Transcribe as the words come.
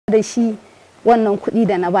da shi wannan kuɗi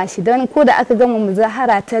da na bashi, don ko da aka gama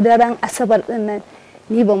muzahara ta daren asabar din nan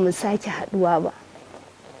ni ba mu sake haduwa ba.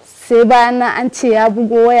 Sai bayan nan an ce ya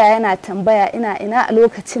bugo waya yana tambaya ina a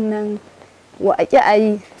lokacin nan wa ake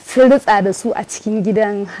ayi sun ritsa da su a cikin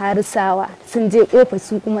gidan harisawa sun je kofa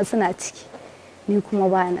su kuma suna ciki ni kuma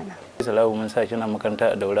ba na nan. Salahu mun sa shi na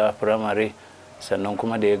makaranta a Daura firamare, sannan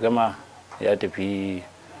kuma da ya gama ya tafi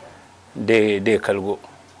da Kalgo.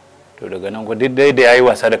 To daga nan ko dai da yayi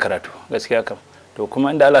wasa da karatu gaskiya kam. To kuma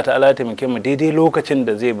inda Allah ta'ala ya taimake mu daidai lokacin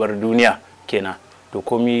da zai bar duniya kenan, to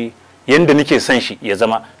komi yanda nake son shi ya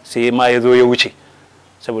zama sai ma ya zo ya wuce,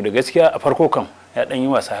 saboda gaskiya a farko kam ya dan yi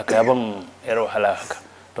wasa haka, ya ban yar wahala haka.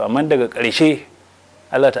 To amma daga ƙarshe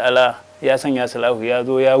Allah ta'ala ya sanya Salahu ya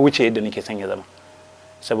zo ya wuce yadda nake son ya zama,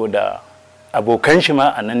 saboda abokan shi ma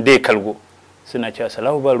a nan dai Kalgo suna cewa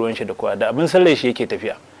Salahu ba ruwan shi da kowa, da abin sallar shi yake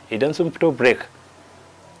tafiya. Idan sun fito break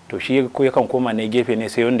to shi yakan koma ne gefe ne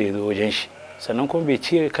sai wanda ya zo wajen shi, sannan kuma bai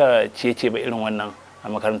ce ba irin wannan a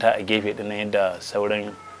makaranta a gefe din yadda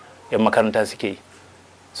sauran yan makaranta suke yi.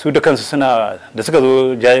 Su da kansu suna da suka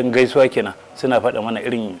zo jayin gaisuwa kenan suna faɗa mana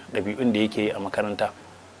irin ɗabi'un da yake yi a makaranta.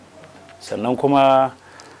 Sannan kuma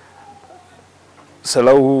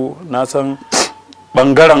Salahu na san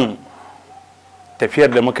ɓangaren tafiyar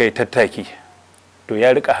da muka yi tattaki, to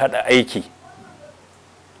ya rika haɗa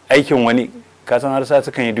aikin wani, kasan har sa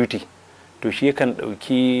sukan yi duty, to shi yakan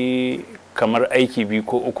ɗauki kamar aiki 2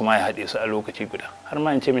 ko 3 ma ya haɗe su a lokaci guda. Har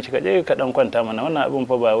ma in ce mace kaje ka ɗan kwanta mana, wannan abin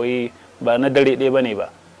fa ba na dare ɗaya bane ba.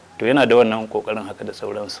 To yana da wannan kokarin haka da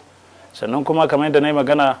sauransu. Sannan kuma kamar yadda na yi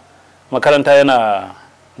magana, makaranta yana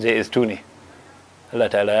JS2 ne, Allah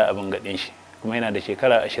ta'ala ya abin gaɗin shi, kuma yana da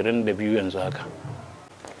shekara 22 yanzu haka.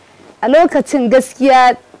 A lokacin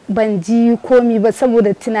gaskiya ban ji komi ba,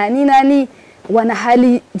 saboda tunanina ni wani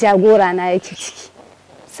hali jagora na yake ciki,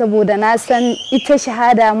 saboda na san ita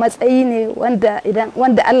shahada matsayi ne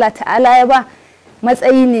wanda Allah ta'ala ya ba,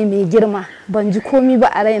 matsayi ne mai girma. Ban ji komi ba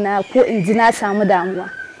a raina ko in ji na samu damuwa,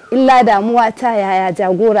 illa damuwa ta yaya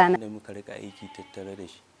jagora na. Da muka rika aiki tattare da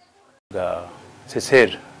shi ga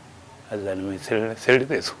sisir azzalumai sun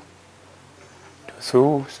ritse su,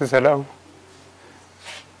 to su Salahu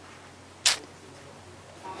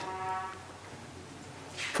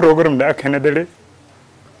program da aka yi na dare,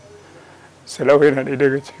 Salahu yana ɗaya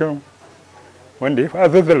daga cikin wanda ya fi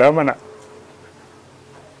azazzala mana,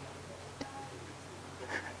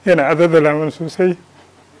 yana azazzala mana sosai.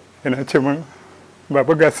 Yana ce min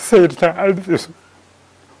baba ga su sai ta arziki su,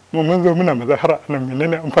 mu mun zo muna mazahara a nan,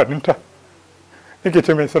 menene amfaninta? Yake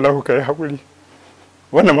ce mai Salahu ka yi haƙuri,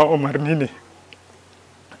 wannan ma umarni ne,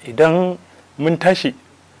 idan mun tashi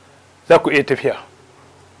za ku iya tafiya.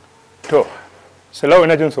 To Salahu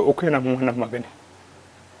ina jin sau 3 yana mun wannan magani.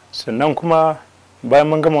 Sannan kuma bayan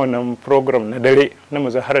mun gama wannan program na dare na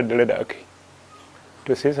muzaharar dare da aka yi,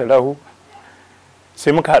 to sai Salahu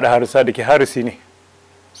sai muka haɗa harisa da ke harisi ne,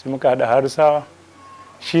 sai muka haɗa harisa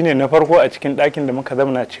shine na farko a cikin ɗakin da muka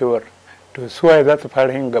zamana cewar to suwaye za su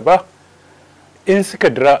fara yin gaba, in suka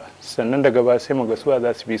dira sannan da gaba sai mu ga suwa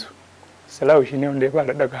za su bi su. Salahu shine wanda ya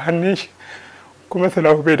fara daga hannun shi, kuma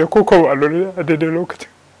Salahu bai da kokowa a daidai lokacin.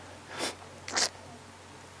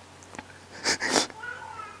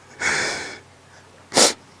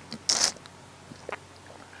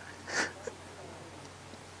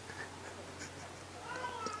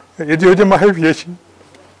 Ya je wajen mahaifiyar shi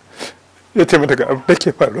ya ce mata ga abu da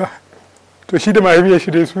ke faruwa, to shi da mahaifiyar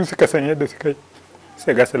shi dai su suka san yadda suka yi.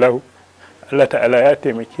 Sai ga Salahu Allah ta'ala ya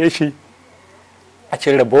taimake shi a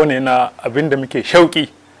cikin rabo ne na abin da muke shauƙi.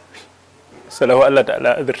 Salahu Allah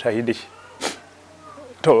ta'ala azurta shi da shi.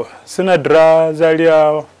 To suna dira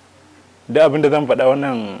Zaria, da abin da zan faɗa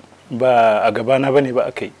wannan ba a gabana ba ne ba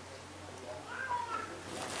aka yi.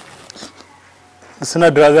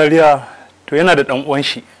 Suna dira Zaria, to yana da ɗan uwan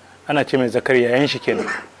shi ana ce mai Zakari, yayan shi kenan.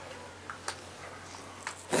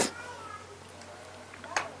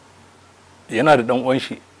 Yana da ɗan uwan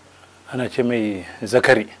shi ana ce mai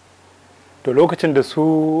Zakari. To lokacin da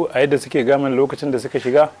su a yadda suke gaman lokacin da suka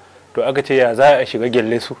shiga, to aka ce ya za a shiga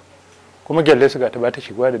gyalle su, kuma gyalle su ga ta ba ta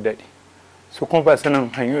shigowa da daɗi, su kuma ba sanin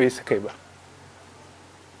hanyoyi suka yi ba.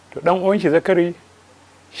 To ɗan uwan shi Zakari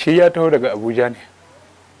shi ya taho daga Abuja ne,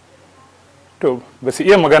 to ba su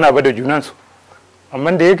iya magana ba da junansu,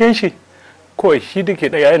 amma da ya gan shi kawai shi da ke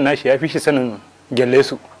ɗaya yayin nashi ya fi shi sanin gyalle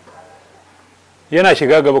su, yana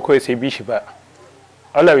shiga gaba kawai sai bi shi ba.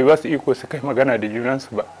 Allah bai ba su iko su kai magana da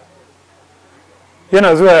junansu ba.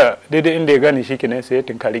 Yana zuwa daidai inda ya gane shi kenan sai ya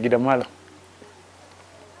tinkari gidan Malam.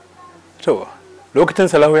 To lokacin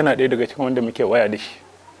Salahu yana ɗaya daga cikin wanda muke waya da shi,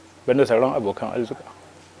 banda sauran abokan arzuka.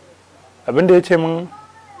 Abin da ya ce min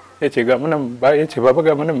ya ce ga munan ba, ya ce baba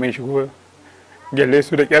ga munan mai shigo gyalle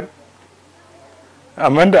su da kyar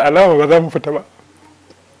amma da alama ba za mu fita ba.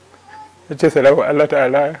 Ya ce Salahu Allah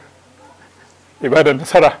ta'ala ibadar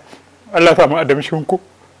nasara, Allah samu adamshinku.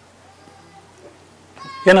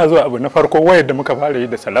 Yana zuwa abu na farko wayar da muka fara yi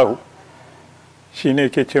da Salahu shi ne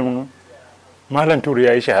ke ce mun Malam Turu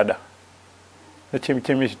ya yi shahada. Na ce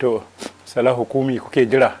mishi to Salahu kumi kuke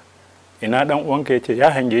jira, ina dan uwanka? Ya ce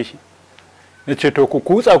ya hange shi. Na ce to ku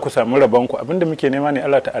kutsa ku samu rabonku, abinda muke nema ne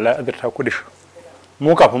Allah ta'ala azurta ku da shi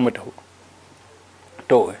mu kafin mu taho.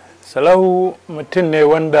 To Salahu mutum ne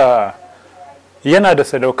wanda yana da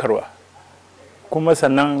sadaukarwa, kuma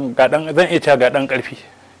sannan zan iya cewa ga dan karfi,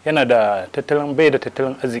 yana da tattalin, bai da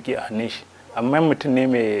tattalin arziki a hannun shi, amma mutum ne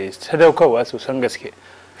mai sadaukarwa sosan gaske.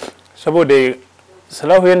 Saboda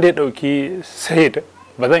Salahu yanda ya dauki Said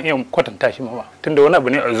ba zan iya kwatanta shi ma, tunda wani abu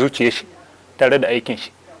ne a zuciyar shi tare da aikin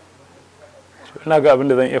shi. Ina ga abin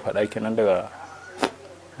da zan iya faɗa kenan daga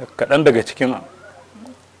kaɗan daga cikin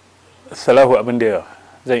Salahu abin da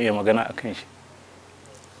zan iya magana a kan shi.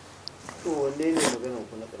 To wanne ne maganar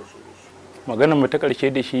ku na ƙarshe da shi? Maganar mu ta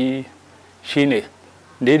ƙarshe da shi shine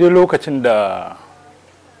daidai lokacin da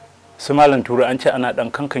su Malam Turu an ce ana ɗan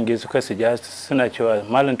kankange su kai su ja, suna cewa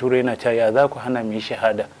Malam Turu yana cewa ya za ku hana mu yi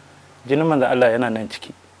shahada, jinin manzon Allah yana nan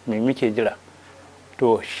ciki, me muke jira?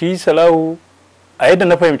 To shi Salahu a yadda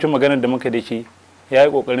na fahimci maganar da muka da shi ya yi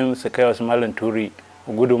kokarin su kai wasu Malam Turi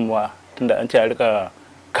gudunmuwa, tunda an ce a rika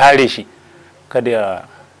kare shi kada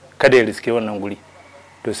ya riske wannan guri.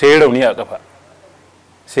 To sai ya rauni a kafa,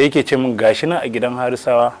 sai yake ce min gashi na a gidan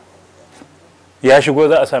Harisawa ya shigo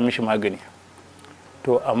za a sa mishi magani.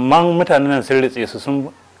 To amma mutanen nan sun ritse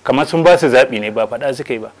su, kamar sun ba su zaɓi ne, ba faɗa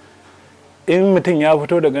suka yi ba. In mutum ya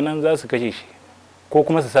fito daga nan za su kashe shi ko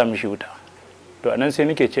kuma su sa mishi wuta. To anan sai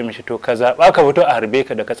nake ce mishi to ka zaɓa ka fito a harbe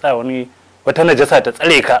ka da ka tsaya wata najasa ta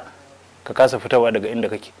tsare ka ka kasa fitowa daga inda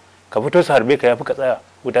kake, ka fito su harbe ka yafi ka tsaya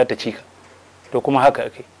wuta ta ci ka. To kuma haka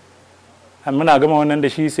ake. Muna gama wannan da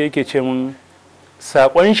shi sai yake ce mun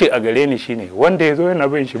saƙon shi a gare ni shine wanda ya zo yana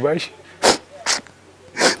bin shi bashi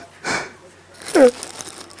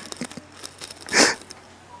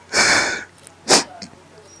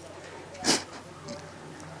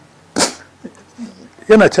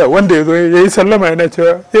yana cewa wanda ya zo ya yi sallama yana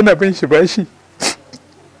cewa yana bin shi bashi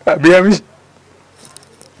a biya mishi,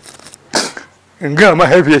 in ga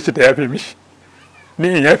mahaifiyar shi ta yafe mishi,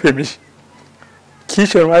 ni in yafe mishi,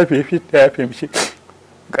 kishiyar mahaifiyar shi ta yafe mishi.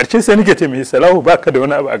 Ƙarshe sai nake ce mai Salahu baka da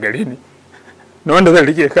wani abu a gare ni na wanda zan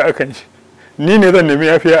rike ka akan shi, ni ne zan nemi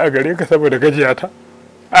yafiya a gare ka saboda gajiyata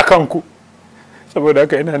akan ku, saboda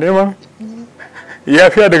haka ina neman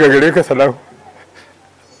yafiya daga gare ka Salahu.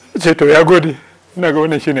 Ce to ya gode. Ina ga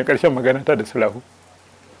wannan shine karshen magana ta da Salahu.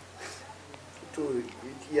 To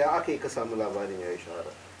ya aka yi ka samu labarin yayi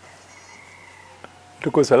shahada?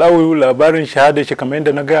 Tuko Salahu labarin shahada shi kamar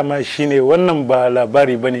yadda na gaya ma shine wannan ba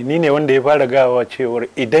labari bane, ni ne wanda ya fara gawa cewar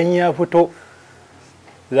idan ya fito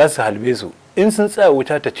za su halbe su, in sun tsaya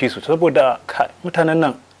wuta ta ci su, saboda mutanen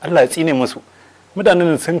nan Allah ya tsine musu, mutanen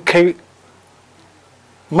nan sun kai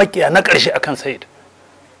makiya na ƙarshe akan Said.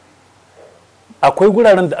 Akwai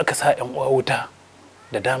guraren da aka sa 'yan uwa wuta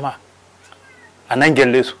da dama a nan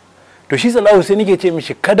gyalle su. To shi Salahu sai nake ce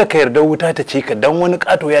mishi kada ka yarda wuta ta ci ka dan wani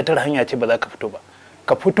kato ya tara hanya ce ba za ka fito ba,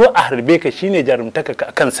 ka fito a harbe ka shine jarumtaka ka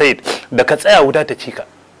akan Said da ka tsaya wuta ta ci ka.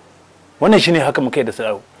 Wannan shine haka muka yi da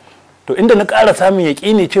Salahu. To inda na ƙara samun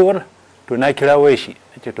yaƙini cewar to na kira waya shi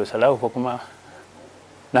nace to Salahu fa kuma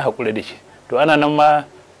na haƙura da shi. To ana nan ma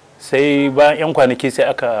sai bayan 'yan kwanaki sai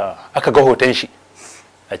aka ga hoton shi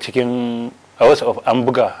a cikin a wasu an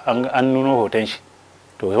buga an nuno hoton shi.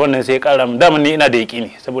 To wannan sai ya ƙara min, daman ni ina da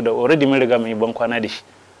yaƙini saboda already mun riga mun yi ban kwana da shi.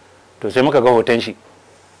 To sai muka ga hoton shi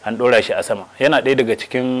an ɗora shi a sama, yana ɗaya daga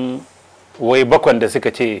cikin wai bakwan da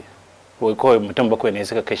suka ce wai kawai mutum bakwai ne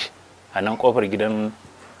suka kashe a nan kofar gidan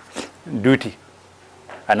duty,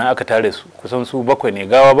 a nan aka tare su kusan su bakwai ne,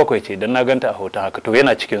 gawa bakwai ce don na ganta a hoton haka. To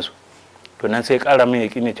yana cikin su. To nan sai ƙara min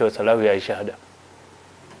yaƙini cewa Salahu ya yi shahada.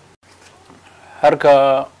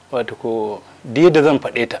 Harka wato ko da zan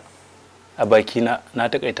faɗe ta a bakina na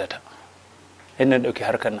taƙaita ta, yadda na ɗauki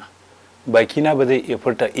harkar nan bakina ba zai iya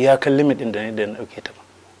furta iyakan limit ɗin da na ɗauke ta ba,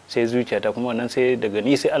 sai zuciyata, kuma wannan sai daga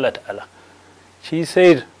ni sai Allah ta'ala. Shi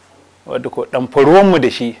sai wato ko ɗan faruwanmu da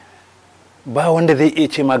shi ba wanda zai iya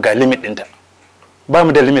ce ma ga limit ɗinta, ba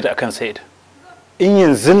mu da limit akan Said. In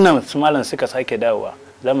yanzu nan su Malam suka sake dawowa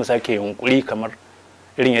za mu sake yunkuri kamar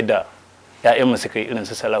irin yadda 'ya'yanmu suka yi irin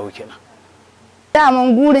su Salahu kenan.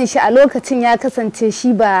 Daman gurin shi a lokacin ya kasance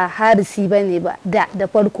shi ba harisi ba ne ba da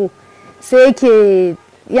farko, sai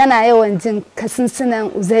yana yawan jin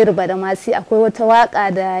kasunsunan Uzairu Badamasi. Akwai wata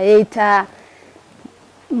waka da ya yi ta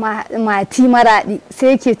mati maraɗi, sai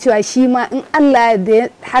yake cewa shi ma in Allah da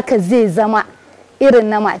haka zai zama irin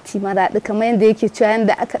na mati maraɗi, kamar yadda yake cewa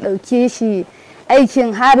yadda aka ɗauke shi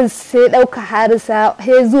aikin haris sai ɗauka harisa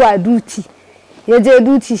he zuwa duti, ya je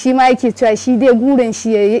duti, shi ma yake cewa shi dai gurin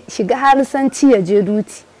shi ya shiga harisanci ya je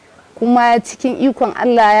duti, kuma cikin ikon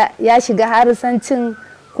Allah ya shiga harisancin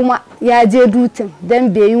kuma ya je dutin, don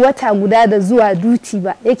bai yi wata guda da zuwa duti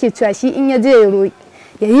ba. Yake cewa shi in ya je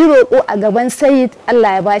ya yi roƙo a gaban sayid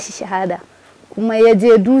Allah ya bashi shahada, kuma ya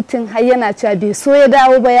je dutin har yana cewa bai so ya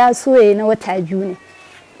dawo ba, ya so ya yi na wata 2 ne.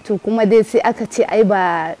 To kuma dai sai aka ce ai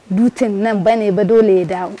ba dutin nan bane ba, dole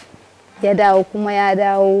ya dawo kuma ya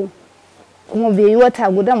dawo, kuma bai yi wata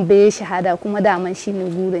gudan bai yi shahada, kuma daman shi ne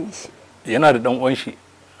gurin shi. Yana da dan uwan shi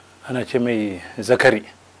ana ce mai Zakari.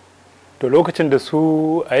 To lokacin da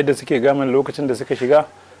su a yadda suke gaman lokacin da suka shiga,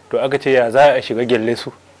 to aka ce ya za a shiga gyalle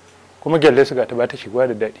su, kuma gyalle su ga ta ba ta shigowa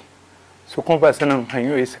da daɗi, su kuma ba sanin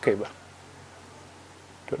hanyoyi suka yi ba.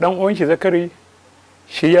 To dan uwan shi Zakari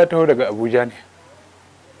shi ya taho daga Abuja ne,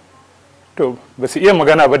 to ba su iya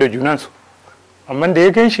magana ba da junansu, amma da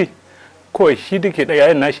ya gan shi kawai shi da ke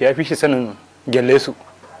ɗaya nashi ya fi shi sanin gyalle su,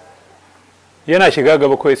 yana shiga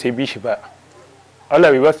gaba kawai sai bi shi ba,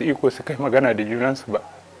 Allah bai ba su iko su kai magana da junansu ba.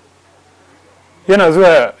 Yana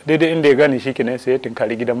zuwa daidai inda ya gane shi kenan sai ya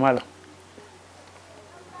tinkari gidan Malam.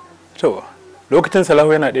 To lokacin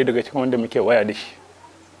Salahu yana ɗaya daga cikin wanda muke waya da shi,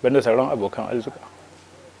 banda sauran abokan arzuka.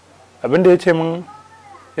 Abinda ya ce min,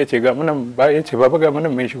 ya ce ga munan ba, ya ce baba ga munan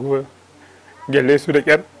mai shigo gyalle su da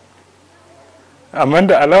kyar, amma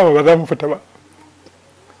da alama ba za mu fita ba.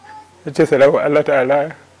 Ya ce Salahu Allah ta'ala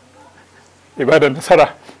ibada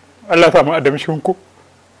nasara, Allah samu adamshinku.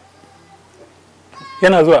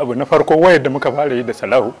 Yana zuwa abu na farko wayar da muka fara yi da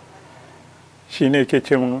Salahu shi ne ke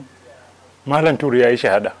ce min Malam Turu ya yi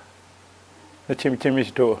shahada. Na ce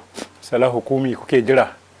mishi to Salahu kumi kuke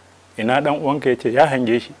jira, ina dan uwanka? ya ce ya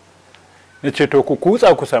hange shi. Na ce to ku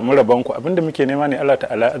kutsa ku samu rabonku, abinda muke nema ne Allah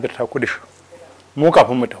ta'ala azurta ku da shi mu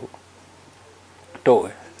kafin mu taho. To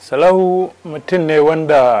Salahu mutum ne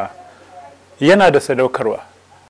wanda yana da sadaukarwa,